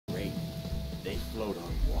They float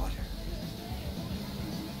on water.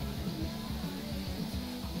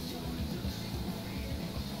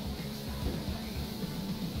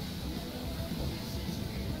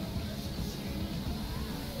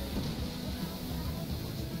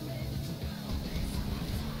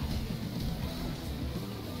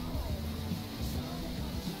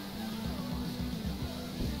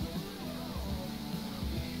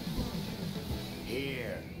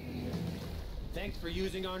 Here. Thanks for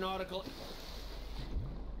using our nautical...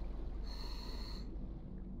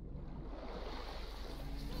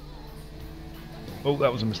 Oh,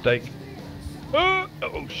 that was a mistake. Oh,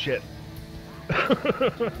 oh shit.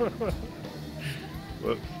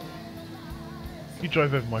 Whoops. You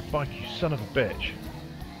drove over my bike, you son of a bitch.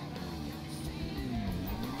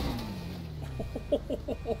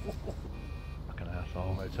 Fucking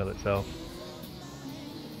asshole, hotel itself.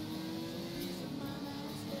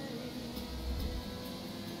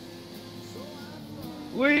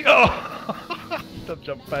 We Stop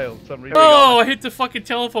jump failed for some reason. Oh, I hit the fucking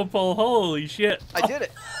telephone pole. Holy shit. I did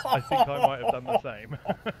it. I think I might have done the same.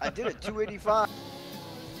 I did it. 285.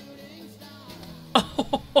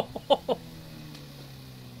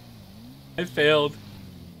 I failed.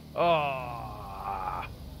 Ah.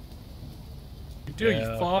 Dude,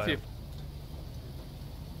 Yeah, you fall off your...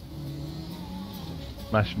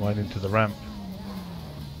 Smashed mine into the ramp.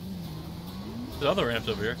 There's other ramps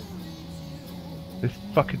over here. This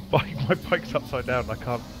fucking bike, my bike's upside down, I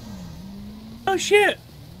can't... Oh shit!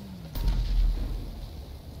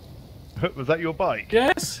 Was that your bike?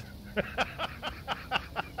 Yes?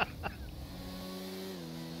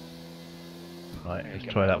 Right, let's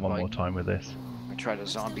try that one more time with this. I tried a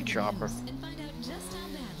zombie chopper.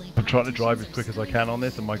 I'm trying to drive as quick as I can on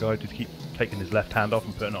this, and my guy just keeps taking his left hand off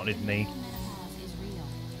and putting it on his knee.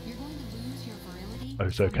 Oh,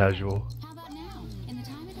 so casual.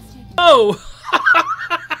 Oh!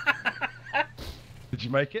 Did you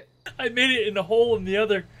make it? I made it in a hole in the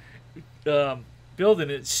other building.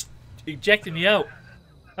 It's ejecting me out.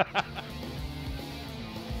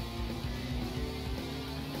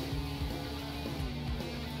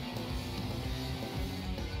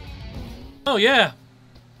 Oh yeah,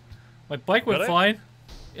 my bike went Got it? fine.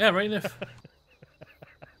 Yeah, right in the